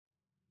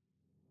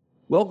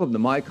Welcome to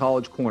My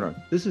College Corner.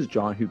 This is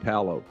John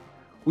Hupalo.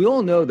 We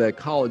all know that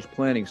college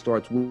planning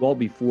starts well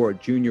before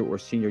junior or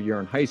senior year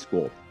in high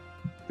school.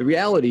 The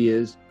reality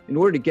is, in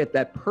order to get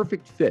that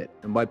perfect fit,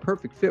 and by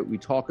perfect fit, we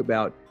talk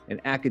about an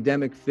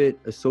academic fit,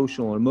 a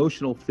social and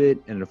emotional fit,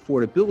 and an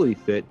affordability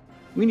fit,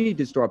 we need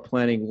to start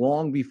planning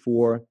long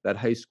before that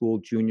high school,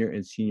 junior,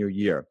 and senior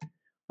year.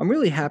 I'm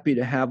really happy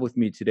to have with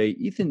me today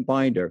Ethan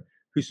Binder,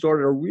 who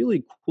started a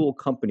really cool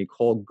company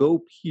called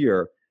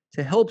GoPeer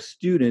to help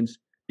students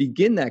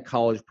begin that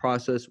college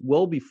process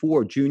well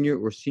before junior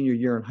or senior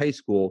year in high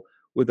school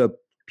with a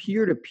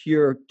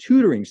peer-to-peer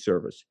tutoring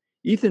service.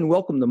 Ethan,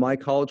 welcome to My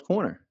College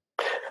Corner.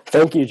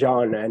 Thank you,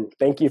 John, and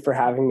thank you for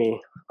having me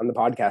on the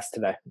podcast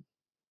today.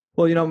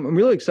 Well, I'm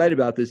really excited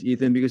about this,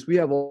 Ethan, because we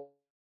have all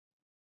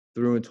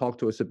through and talk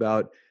to us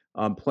about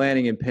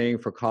planning and paying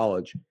for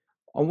college.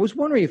 I was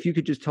wondering if you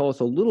could just tell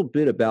us a little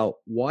bit about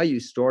why you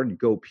started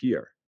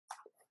GoPeer.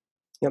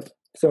 Yep.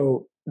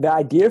 So the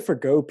idea for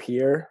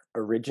GoPeer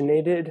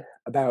originated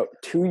about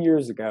 2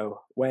 years ago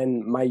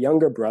when my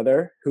younger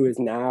brother, who is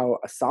now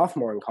a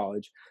sophomore in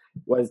college,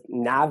 was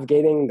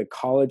navigating the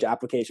college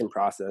application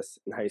process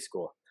in high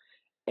school.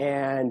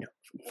 And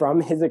from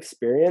his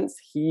experience,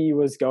 he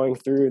was going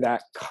through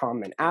that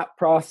Common App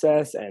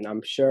process, and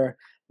I'm sure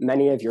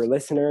many of your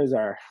listeners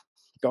are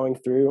going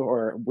through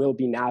or will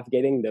be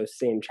navigating those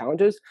same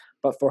challenges.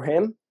 But for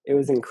him, it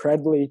was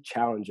incredibly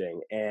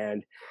challenging,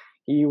 and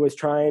he was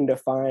trying to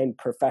find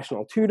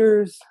professional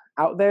tutors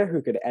out there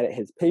who could edit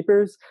his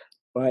papers,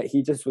 but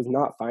he just was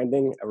not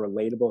finding a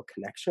relatable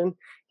connection.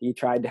 He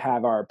tried to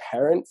have our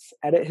parents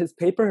edit his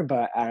paper,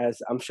 but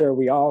as I'm sure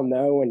we all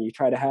know, when you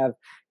try to have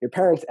your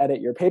parents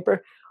edit your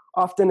paper,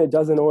 often it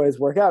doesn't always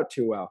work out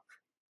too well.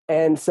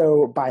 And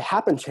so by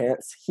happen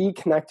chance, he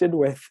connected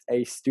with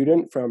a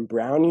student from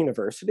Brown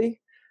University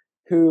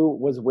who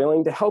was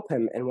willing to help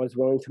him and was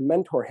willing to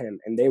mentor him.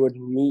 And they would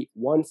meet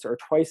once or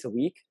twice a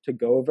week to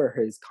go over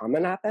his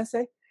Common App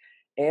essay.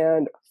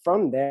 And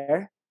from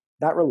there,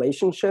 that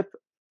relationship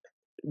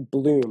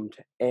bloomed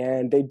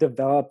and they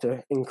developed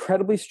an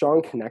incredibly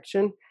strong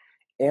connection.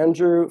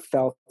 Andrew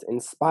felt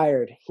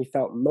inspired. He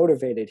felt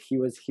motivated. He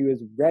was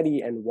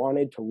ready and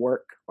wanted to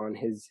work on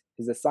his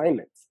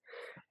assignments.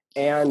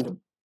 And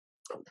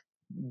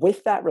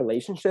with that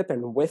relationship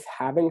and with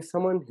having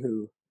someone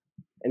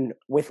and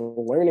with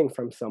learning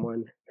from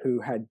someone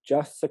who had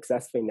just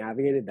successfully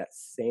navigated that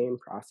same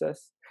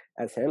process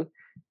as him,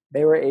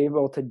 they were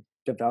able to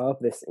develop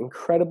this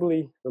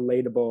incredibly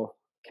relatable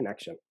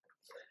connection.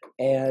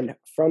 And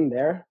from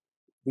there,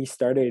 we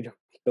started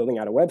building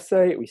out a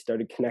website. We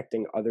started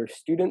connecting other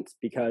students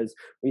because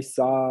we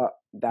saw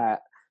that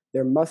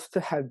there must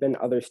have been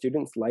other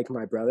students like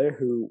my brother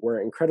who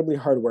were incredibly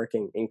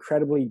hardworking,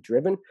 incredibly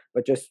driven,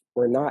 but just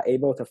were not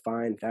able to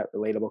find that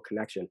relatable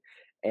connection.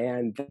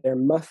 And there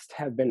must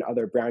have been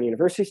other Brown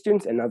University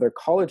students and other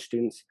college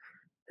students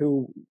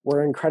who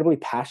were incredibly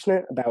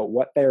passionate about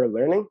what they were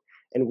learning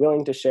and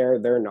willing to share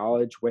their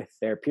knowledge with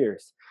their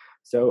peers.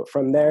 So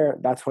from there,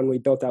 that's when we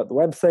built out the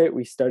website.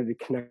 We started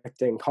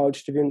connecting college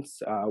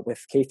students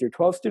with K through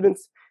 12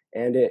 students,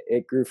 and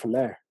it grew from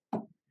there.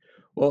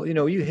 Well,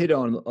 you hit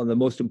on the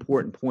most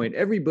important point.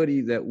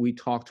 Everybody that we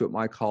talk to at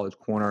My College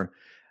Corner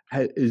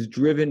is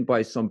driven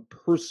by some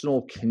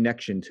personal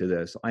connection to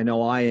this. I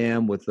know I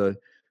am, with the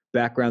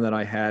background that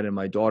I had, and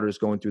my daughter's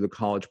going through the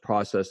college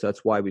process.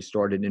 That's why we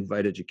started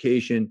Invite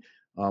Education.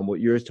 What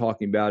you're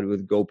talking about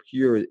with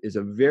GoPeer is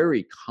a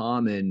very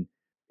common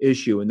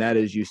issue, and that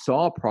is you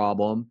saw a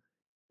problem,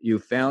 you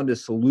found a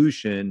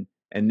solution,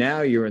 and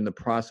now you're in the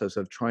process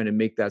of trying to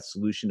make that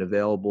solution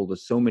available to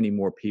so many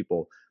more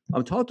people.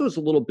 Talk to us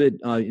a little bit.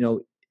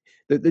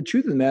 The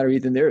truth of the matter,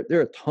 Ethan, there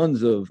are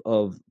tons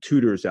of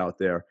tutors out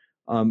there.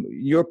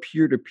 Your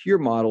peer-to-peer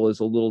model is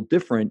a little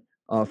different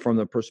from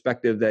the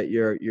perspective that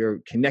you're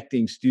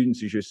connecting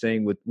students, as you're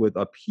saying, with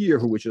a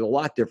peer, which is a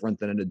lot different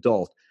than an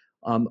adult.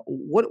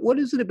 What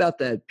is it about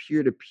that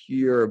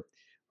peer-to-peer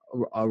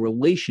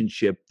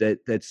relationship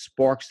that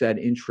sparks that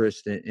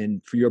interest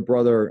in for your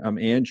brother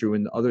Andrew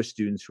and the other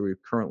students who are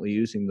currently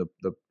using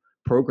the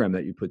program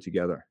that you put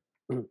together?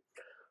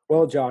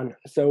 Well, John,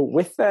 so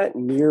with that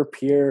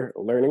near-peer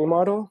learning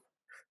model,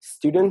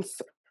 students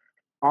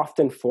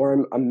often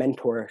form a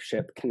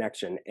mentorship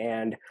connection,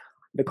 and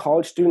the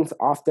college students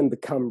often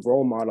become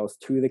role models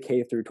to the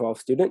K through 12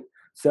 student.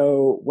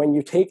 So when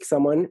you take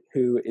someone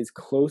who is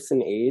close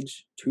in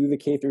age to the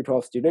K through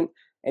 12 student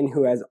and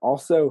who has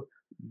also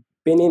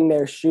been in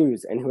their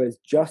shoes and who has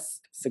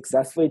just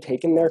successfully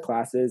taken their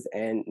classes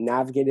and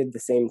navigated the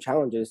same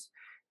challenges,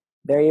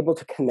 they're able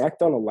to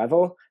connect on a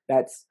level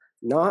that's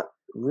not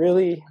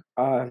really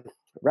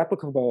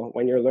replicable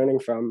when you're learning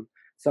from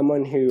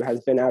someone who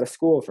has been out of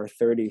school for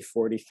 30,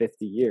 40,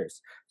 50 years.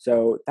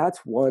 So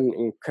that's one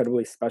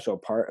incredibly special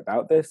part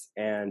about this.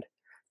 And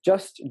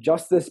just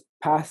this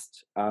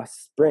past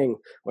spring,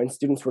 when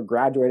students were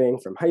graduating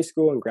from high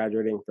school and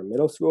graduating from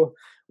middle school,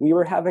 we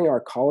were having our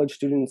college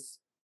students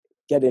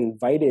get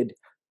invited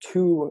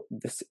to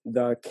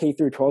the K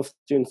through 12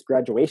 students'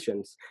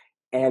 graduations,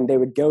 and they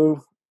would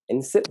go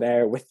and sit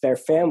there with their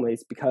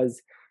families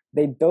because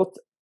they built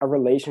a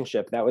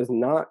relationship that was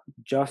not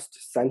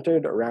just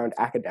centered around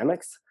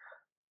academics,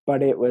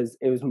 but it was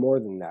more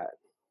than that.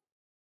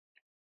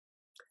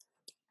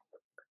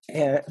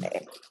 And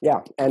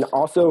yeah, and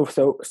also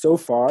so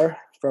far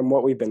from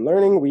what we've been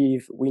learning,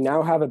 we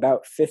now have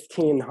about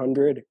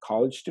 1,500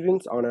 college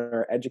students on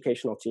our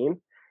educational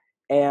team.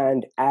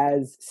 And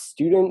as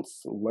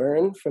students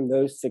learn from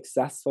those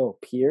successful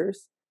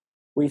peers,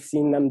 we've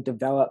seen them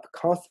develop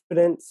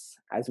confidence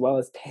as well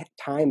as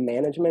time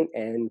management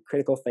and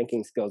critical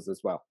thinking skills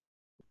as well.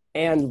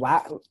 And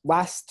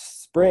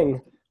last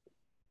spring,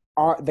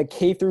 the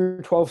K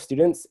through 12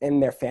 students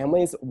and their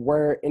families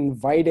were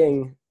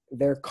inviting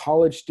their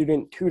college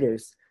student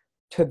tutors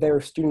to their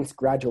students'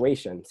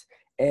 graduations.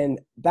 And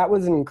that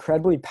was an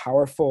incredibly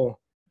powerful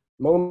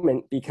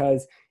moment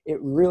because it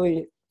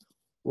really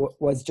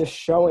was just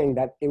showing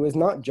that it was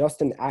not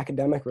just an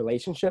academic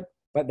relationship,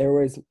 but there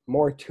was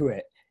more to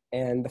it.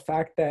 And the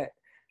fact that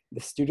the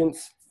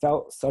students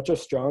felt such a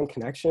strong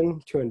connection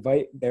to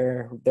invite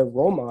their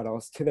role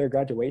models to their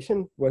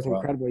graduation was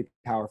incredibly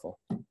powerful.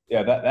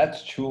 Yeah,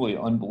 that's truly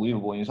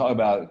unbelievable. When you talk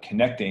about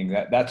connecting,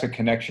 that's a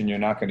connection you're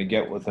not going to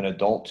get with an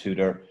adult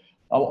tutor.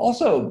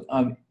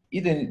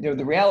 Ethan,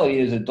 the reality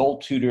is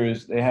adult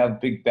tutors, they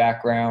have big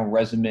background,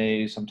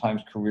 resumes,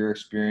 sometimes career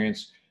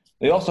experience.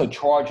 They also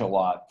charge a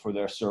lot for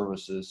their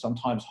services,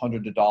 sometimes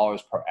hundreds of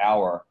dollars per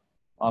hour.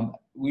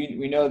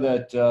 We know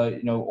that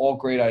all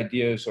great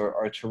ideas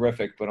are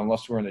terrific, but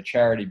unless we're in the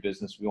charity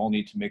business, we all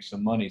need to make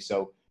some money.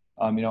 So,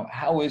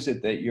 how is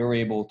it that you're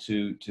able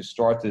to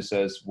start this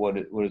as what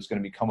is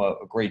going to become a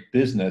great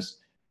business?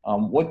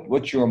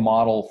 What's your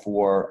model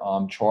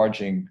for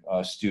charging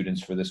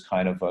students for this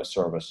kind of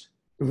service?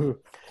 Mm-hmm.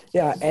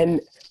 Yeah, and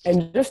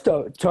just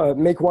to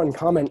make one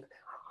comment,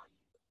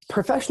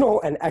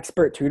 professional and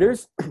expert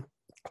tutors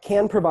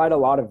can provide a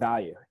lot of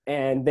value,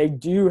 and they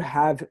do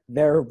have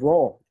their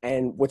role,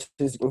 and which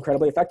is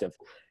incredibly effective.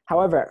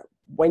 However,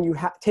 when you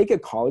take a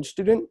college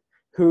student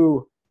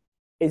who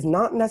is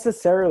not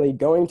necessarily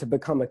going to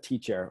become a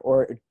teacher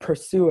or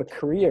pursue a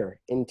career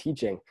in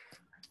teaching,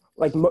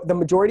 like the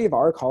majority of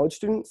our college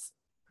students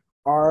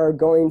are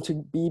going to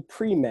be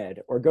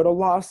pre-med or go to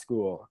law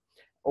school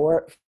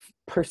or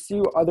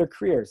pursue other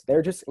careers.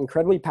 They're just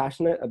incredibly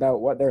passionate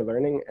about what they're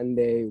learning, and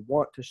they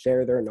want to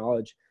share their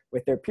knowledge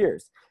with their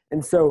peers.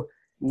 And so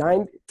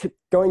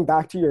going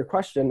back to your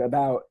question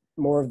about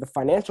more of the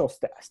financial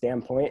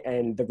standpoint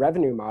and the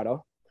revenue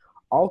model,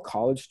 all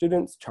college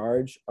students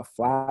charge a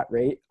flat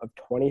rate of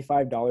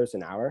 $25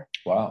 an hour.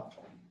 Wow.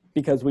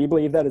 Because we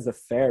believe that is a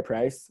fair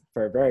price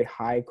for a very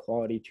high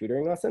quality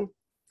tutoring lesson.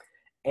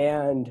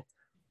 And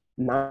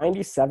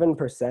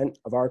 97%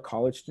 of our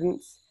college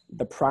students,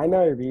 the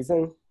primary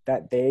reason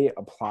that they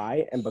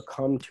apply and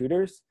become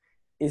tutors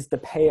is to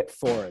pay it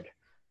forward,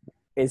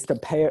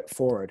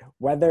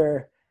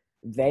 whether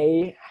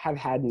they have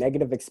had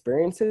negative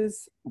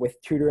experiences with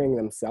tutoring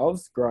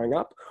themselves growing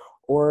up,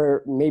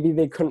 or maybe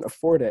they couldn't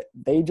afford it.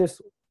 They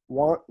just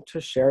want to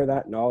share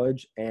that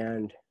knowledge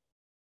and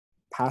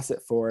pass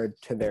it forward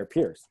to their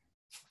peers.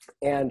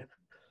 And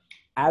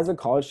as a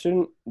college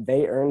student,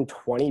 they earn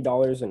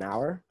 $20 an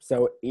hour.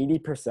 So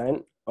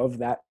 80% of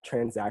that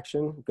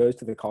transaction goes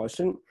to the college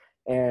student.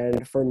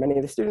 And for many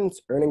of the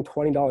students, earning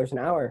 $20 an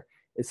hour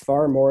is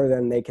far more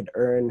than they could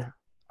earn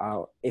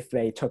if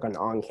they took an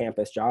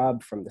on-campus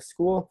job from the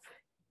school.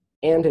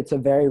 And it's a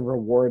very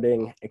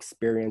rewarding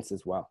experience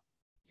as well.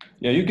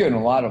 Yeah, you're getting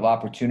a lot of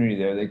opportunity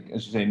there. They,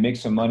 as you say, make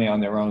some money on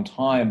their own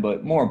time,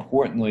 but more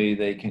importantly,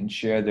 they can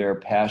share their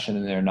passion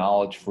and their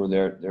knowledge for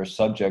their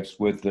subjects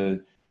with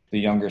the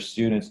younger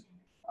students.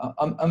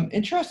 I'm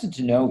interested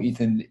to know,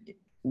 Ethan,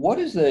 what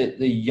is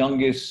the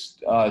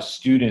youngest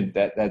student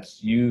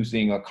that's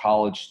using a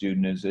college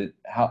student? Is it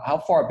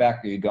how far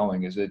back are you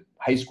going? Is it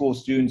high school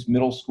students,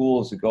 middle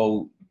school? Does it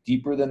go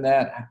deeper than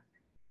that?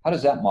 How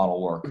does that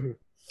model work?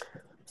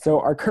 So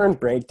our current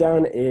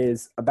breakdown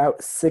is about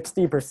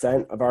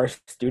 60% of our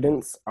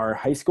students are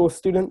high school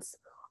students,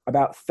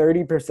 about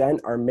 30%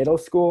 are middle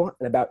school,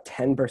 and about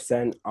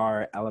 10%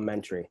 are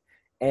elementary.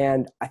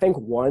 And I think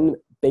one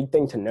big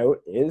thing to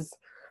note is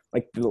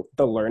like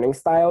the learning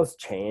styles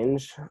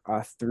change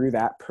through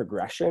that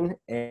progression.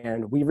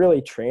 And we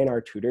really train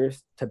our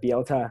tutors to be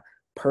able to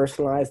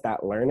personalize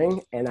that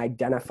learning and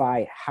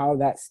identify how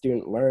that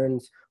student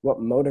learns, what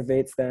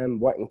motivates them,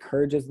 what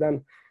encourages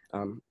them.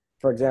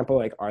 For example,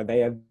 like, are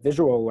they a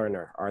visual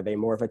learner? Are they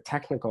more of a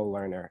technical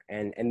learner?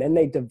 And then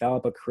they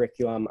develop a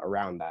curriculum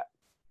around that.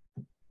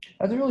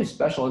 That's really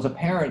special. As a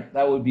parent,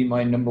 that would be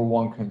my number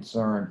one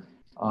concern,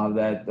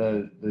 that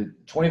the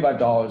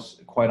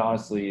 $25, quite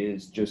honestly,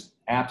 is just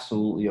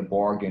absolutely a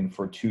bargain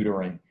for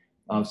tutoring.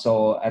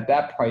 So at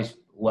that price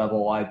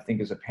level, I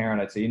think as a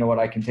parent, I'd say, you know what,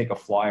 I can take a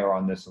flyer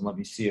on this and let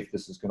me see if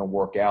this is going to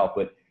work out.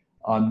 But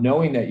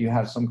knowing that you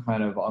have some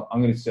kind of,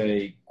 I'm going to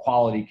say,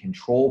 quality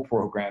control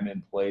program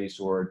in place,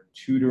 or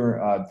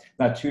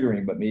not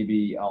tutoring, but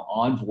maybe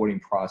onboarding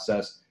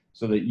process,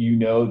 so that you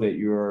know that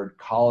your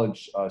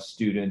college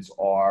students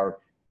are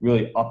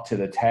really up to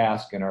the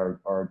task and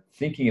are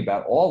thinking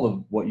about all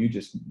of what you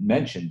just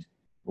mentioned,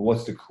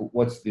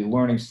 what's the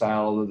learning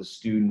style of the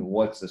student,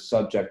 what's the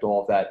subject,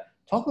 all of that.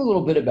 Talk a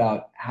little bit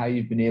about how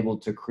you've been able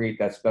to create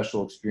that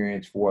special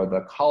experience for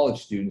the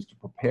college students to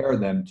prepare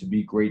them to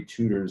be great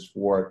tutors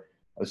for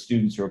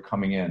students who are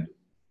coming in.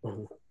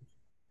 Mhm.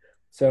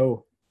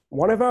 So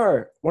one of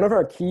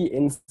our key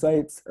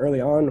insights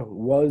early on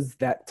was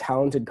that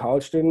talented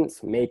college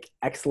students make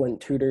excellent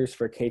tutors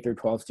for K through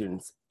 12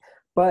 students.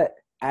 But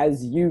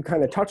as you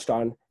kind of touched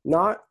on,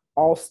 not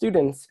all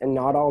students and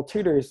not all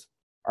tutors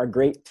are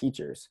great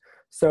teachers.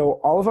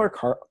 So all of our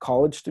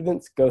college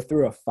students go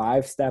through a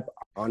 5-step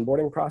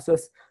onboarding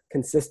process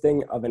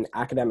consisting of an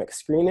academic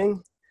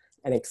screening,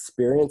 an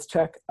experience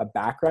check, a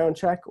background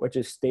check, which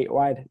is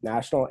statewide,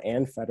 national,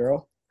 and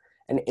federal,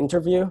 an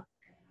interview,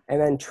 and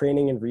then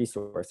training and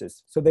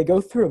resources. So they go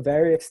through a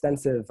very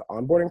extensive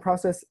onboarding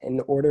process in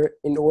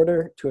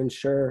order to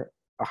ensure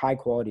a high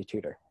quality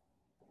tutor.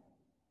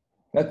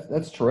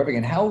 That's terrific.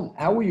 And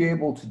how were you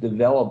able to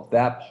develop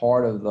that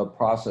part of the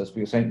process?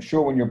 Because I'm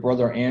sure when your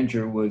brother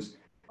Andrew was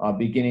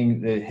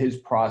beginning his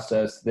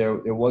process, there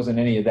wasn't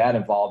any of that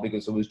involved,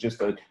 because it was just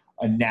a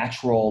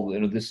natural,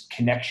 this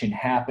connection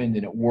happened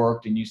and it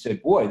worked. And you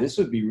said, boy, this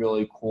would be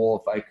really cool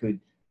if I could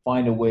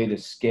find a way to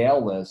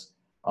scale this.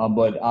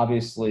 But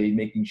obviously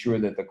making sure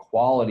that the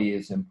quality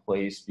is in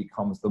place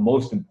becomes the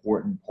most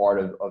important part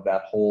of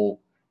that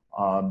whole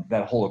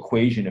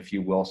equation, if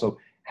you will. So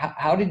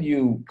how did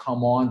you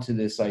come on to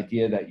this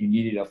idea that you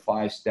needed a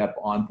 5-step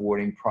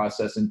onboarding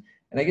process? And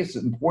I guess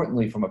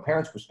importantly, from a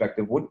parent's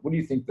perspective, what do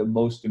you think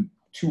the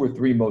 2 or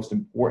 3 most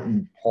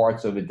important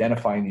parts of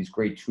identifying these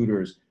great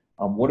tutors?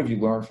 What have you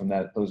learned from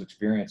those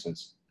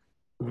experiences?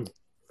 Mm-hmm.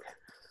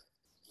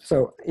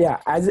 So yeah,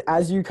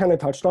 as you kind of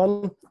touched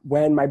on,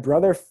 when my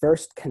brother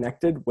first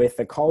connected with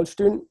a college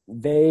student,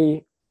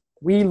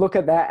 we look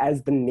at that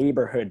as the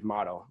neighborhood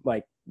model.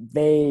 Like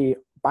they,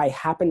 by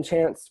happen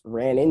chance,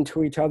 ran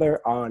into each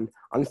other on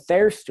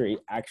Thayer Street,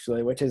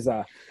 actually, which is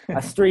a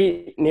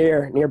street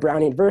near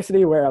Brown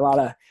University where a lot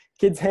of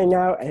kids hang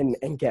out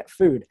and get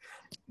food.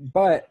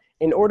 But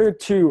in order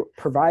to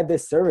provide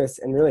this service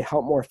and really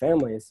help more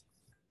families,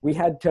 we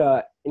had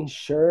to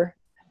ensure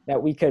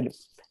that we could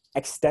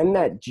extend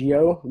that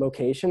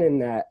geolocation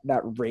and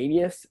that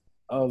radius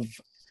of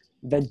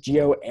the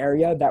geo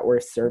area that we're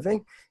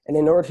serving. And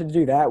in order to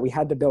do that, we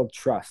had to build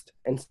trust.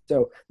 And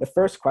so the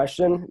first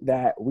question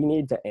that we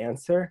need to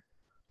answer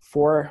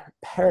for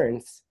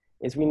parents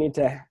is we need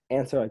to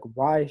answer, like,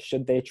 why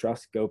should they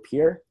trust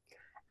GoPeer?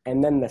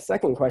 And then the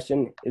second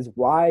question is,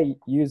 why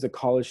use a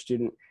college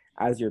student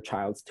as your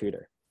child's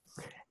tutor?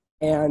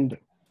 And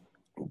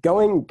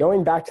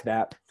going back to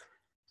that,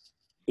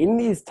 in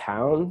these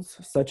towns,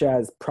 such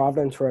as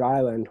Providence, Rhode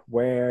Island,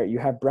 where you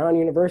have Brown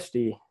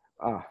University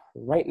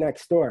right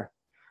next door,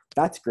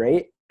 that's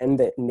great. And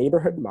the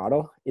neighborhood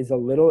model is a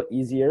little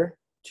easier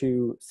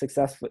to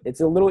successfully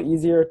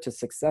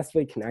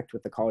connect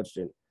with the college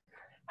student.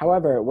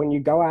 However, when you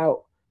go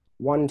out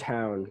 1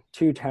 town,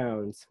 2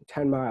 towns,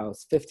 10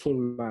 miles,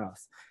 15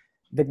 miles,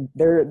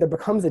 there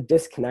becomes a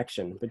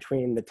disconnection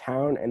between the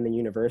town and the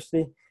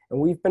university. And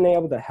we've been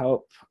able to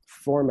help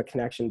form a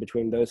connection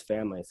between those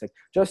families. Like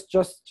just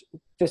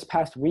this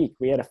past week,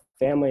 we had a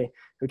family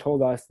who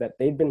told us that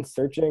they'd been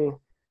searching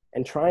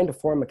and trying to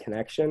form a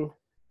connection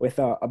with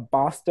a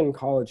Boston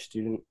college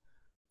student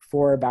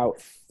for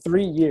about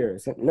 3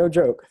 years. No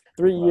joke,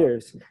 3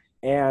 years.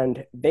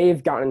 And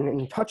they've gotten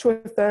in touch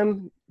with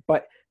them,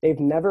 but they've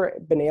never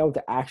been able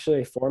to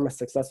actually form a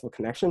successful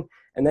connection.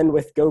 And then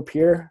with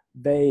GoPeer,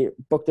 they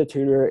booked a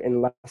tutor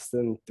in less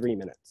than 3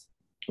 minutes.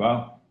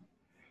 Wow.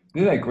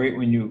 Isn't that great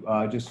when you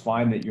just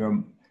find that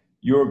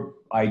your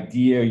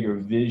idea, your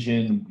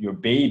vision, your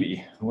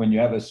baby, when you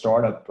have a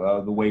startup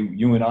the way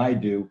you and I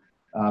do,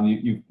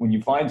 when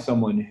you find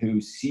someone who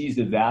sees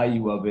the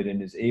value of it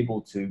and is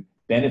able to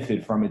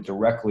benefit from it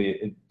directly,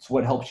 it's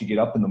what helps you get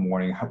up in the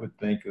morning, I would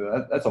think.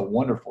 That's a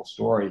wonderful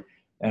story.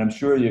 And I'm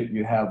sure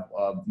you have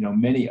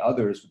many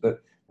others.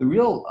 But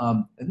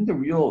I think the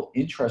real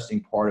interesting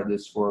part of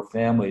this for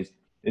families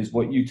is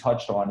what you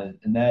touched on,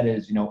 and that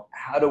is,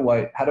 how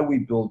do we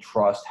build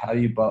trust? How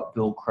do you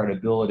build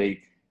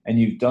credibility? And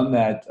you've done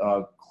that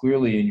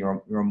clearly in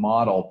your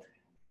model.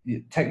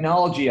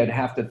 Technology, I'd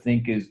have to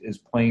think, is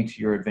playing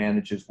to your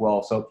advantage as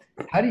well. So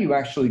how do you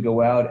actually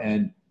go out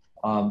and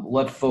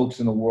let folks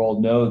in the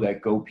world know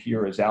that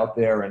GoPeer is out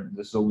there and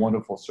this is a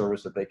wonderful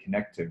service that they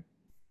connect to?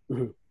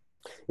 Mm-hmm.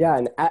 Yeah,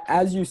 and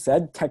as you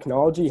said,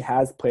 technology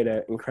has played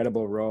an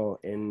incredible role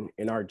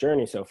in our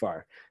journey so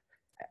far.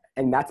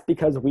 And that's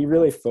because we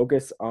really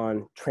focus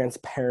on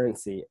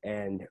transparency,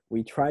 and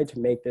we try to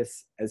make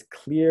this as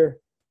clear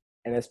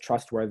and as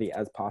trustworthy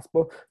as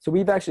possible. So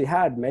we've actually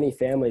had many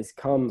families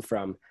come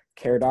from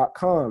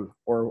care.com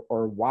or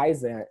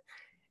Wyzant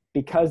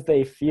because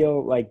they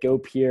feel like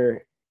GoPeer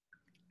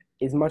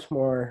is much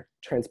more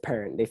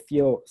transparent. They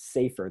feel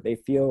safer. They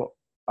feel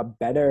a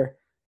better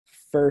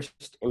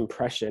first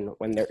impression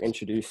when they're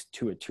introduced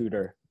to a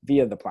tutor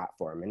via the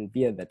platform and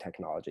via the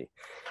technology.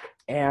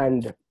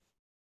 And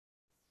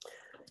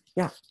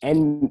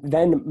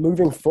then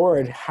moving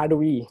forward, how do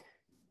we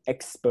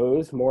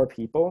expose more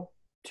people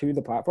to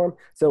the platform.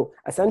 So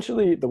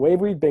essentially, the way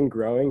we've been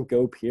growing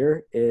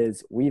GoPeer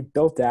is we've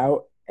built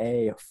out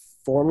a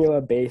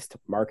formula-based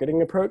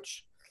marketing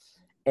approach.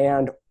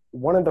 And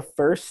one of the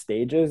first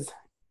stages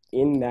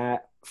in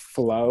that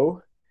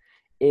flow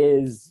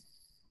is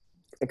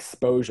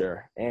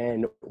exposure.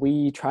 And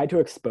we try to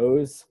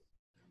expose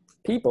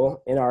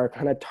people in our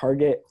kind of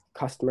target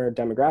customer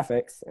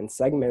demographics and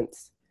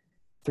segments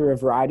through a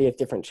variety of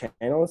different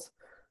channels.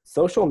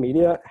 Social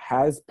media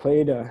has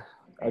played a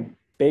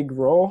big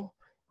role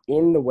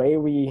in the way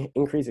we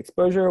increase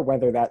exposure,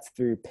 whether that's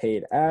through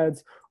paid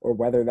ads or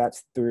whether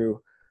that's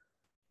through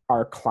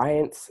our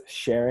clients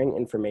sharing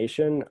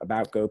information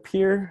about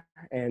GoPeer,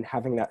 and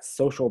having that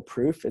social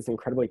proof is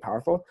incredibly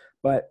powerful.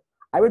 But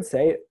I would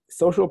say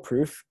social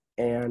proof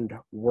and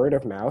word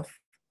of mouth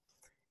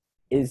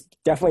is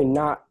definitely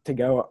not to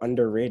go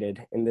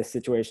underrated in this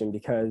situation,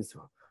 because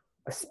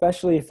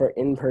especially for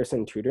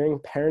in-person tutoring,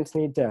 parents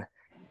need to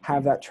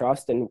have that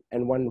trust. And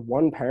when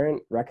one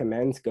parent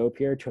recommends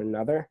GoPeer to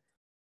another,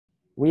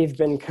 we've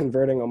been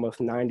converting almost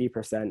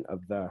 90%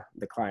 of the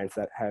clients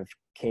that have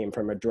came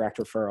from a direct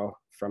referral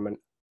from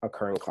a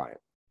current client.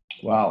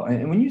 Wow.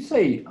 And when you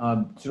say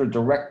sort of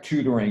direct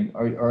tutoring,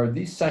 are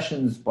these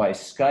sessions by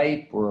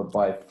Skype or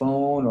by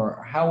phone,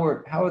 or how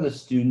are the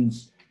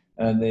students?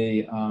 And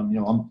they,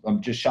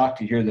 I'm just shocked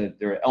to hear that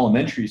there are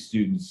elementary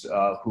students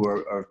who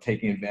are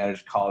taking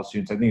advantage of college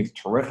students. I think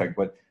it's terrific,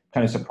 but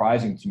kind of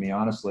surprising to me,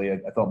 honestly. I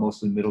thought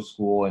mostly middle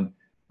school and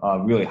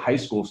really high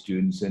school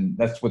students, and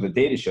that's what the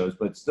data shows.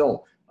 But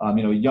still,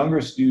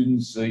 younger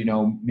students,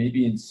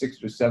 maybe in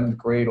 6th or 7th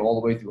grade, all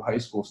the way through high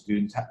school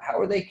students. How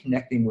are they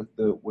connecting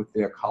with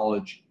their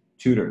college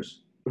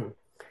tutors?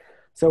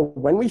 So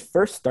when we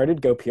first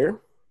started GoPeer,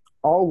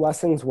 all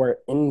lessons were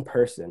in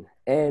person,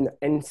 and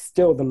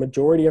still the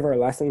majority of our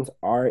lessons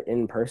are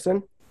in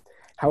person.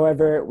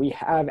 However, we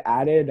have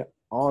added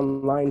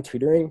online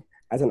tutoring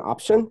as an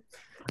option,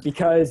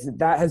 because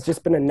that has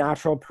just been a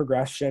natural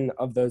progression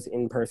of those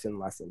in-person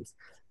lessons.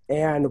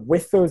 And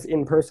with those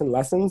in-person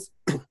lessons,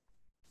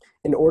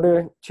 in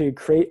order to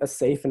create a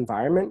safe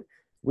environment,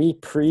 we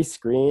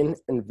pre-screen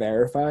and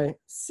verify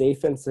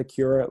safe and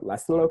secure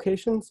lesson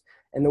locations.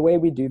 And the way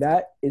we do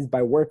that is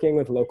by working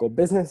with local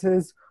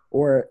businesses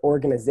or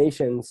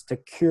organizations to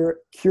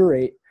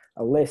curate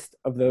a list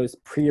of those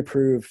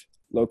pre-approved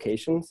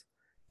locations.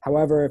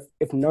 However,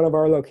 if none of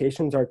our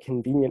locations are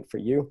convenient for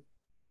you,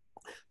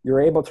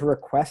 you're able to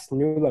request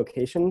new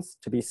locations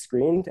to be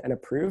screened and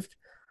approved,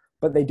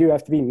 but they do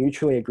have to be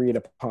mutually agreed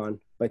upon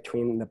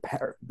between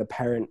the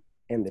parent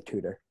and the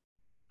tutor.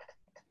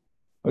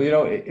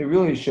 Well, it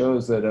really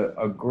shows that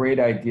a great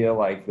idea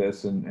like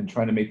this and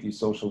trying to make these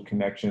social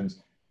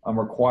connections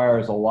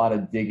requires a lot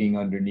of digging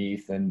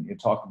underneath. And you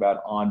talk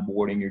about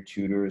onboarding your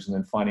tutors and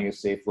then finding a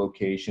safe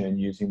location and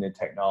using the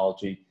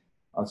technology.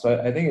 So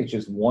I think it's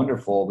just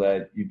wonderful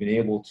that you've been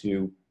able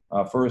to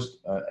first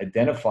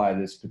identify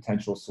this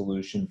potential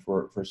solution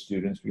for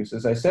students, because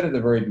as I said at the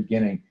very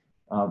beginning,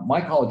 My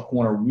College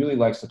Corner really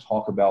likes to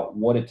talk about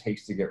what it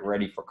takes to get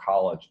ready for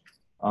college.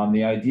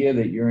 The idea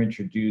that you're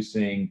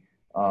introducing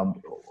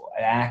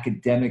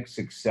academic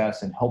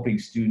success and helping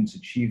students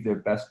achieve their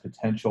best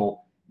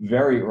potential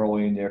very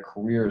early in their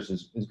careers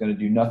is going to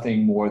do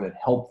nothing more than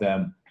help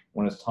them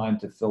when it's time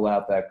to fill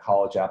out that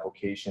college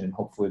application, and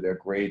hopefully their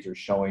grades are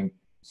showing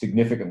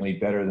significantly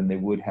better than they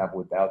would have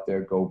without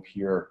their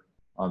GoPeer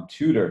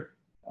tutor.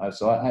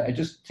 So I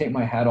just take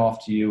my hat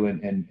off to you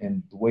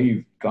and the way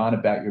you've gone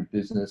about your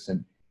business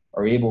and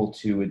are able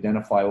to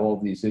identify all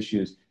of these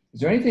issues.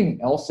 Is there anything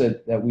else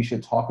that we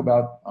should talk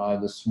about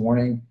this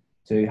morning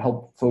to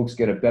help folks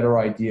get a better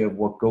idea of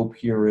what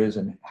GoPeer is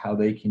and how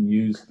they can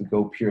use the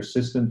GoPeer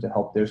system to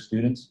help their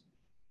students?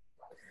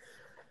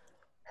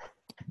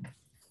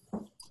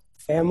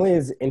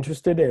 Families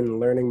interested in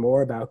learning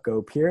more about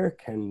GoPeer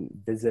can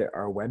visit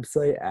our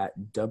website at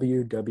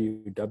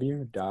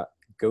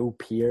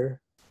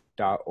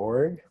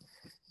www.gopeer.org.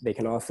 They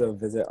can also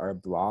visit our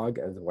blog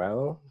as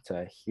well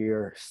to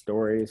hear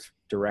stories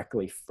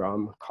directly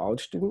from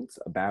college students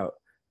about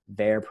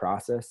their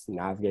process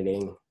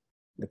navigating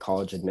the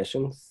college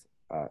admissions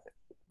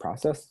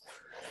process.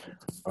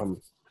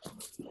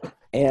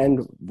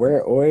 And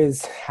we're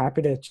always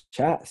happy to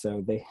chat.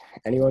 So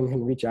anyone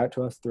can reach out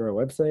to us through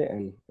our website,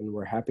 and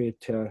we're happy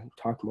to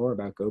talk more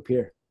about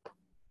GoPeer.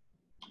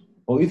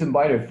 Well, Ethan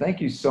Biter,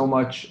 thank you so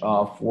much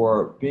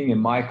for being in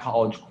My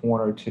College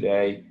Corner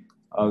today.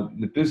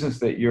 The business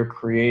that you're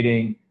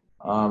creating,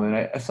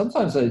 and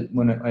sometimes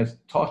when I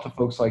talk to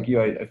folks like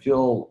you, I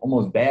feel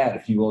almost bad,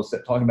 if you will,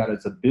 talking about it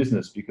as a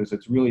business, because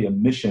it's really a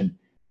mission.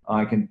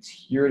 I can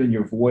hear it in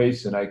your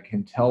voice, and I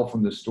can tell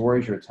from the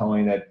stories you're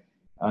telling that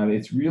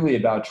it's really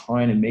about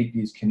trying to make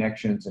these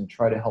connections and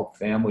try to help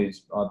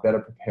families better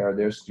prepare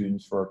their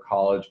students for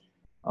college.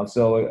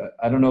 So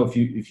I don't know if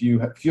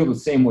you feel the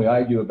same way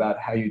I do about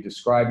how you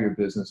describe your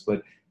business,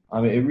 but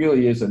it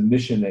really is a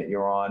mission that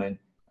you're on, and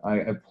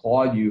I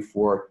applaud you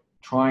for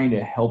trying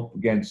to help,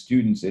 again,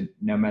 students,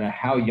 no matter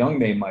how young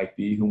they might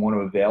be, who want to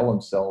avail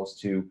themselves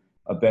to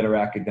a better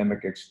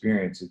academic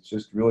experience. It's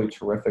just really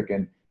terrific,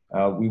 and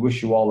we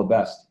wish you all the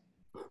best.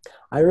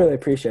 I really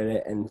appreciate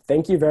it, and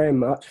thank you very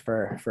much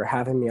for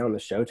having me on the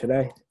show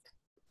today.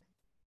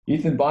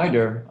 Ethan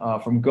Binder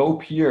from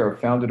GoPeer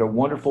founded a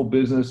wonderful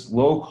business,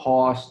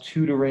 low-cost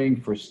tutoring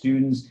for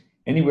students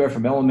anywhere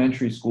from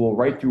elementary school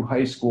right through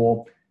high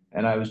school.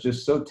 And I was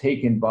just so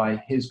taken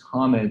by his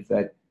comment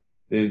that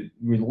the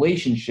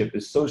relationship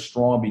is so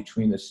strong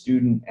between the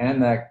student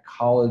and that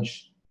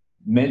college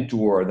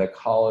mentor, that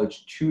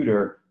college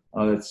tutor,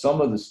 that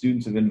some of the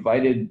students have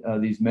invited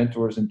these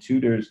mentors and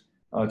tutors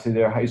to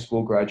their high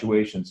school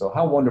graduation. So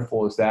how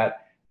wonderful is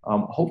that?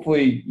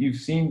 Hopefully you've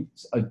seen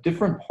a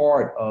different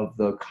part of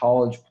the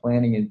college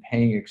planning and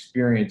paying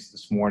experience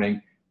this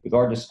morning with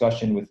our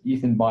discussion with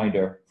Ethan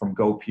Binder from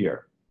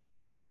GoPeer.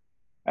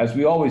 As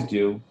we always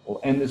do, we'll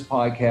end this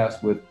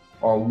podcast with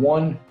our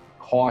one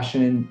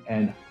caution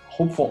and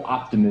hopeful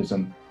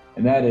optimism,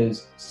 and that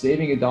is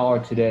saving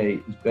 $1 today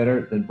is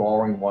better than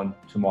borrowing one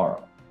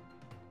tomorrow.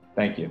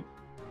 Thank you.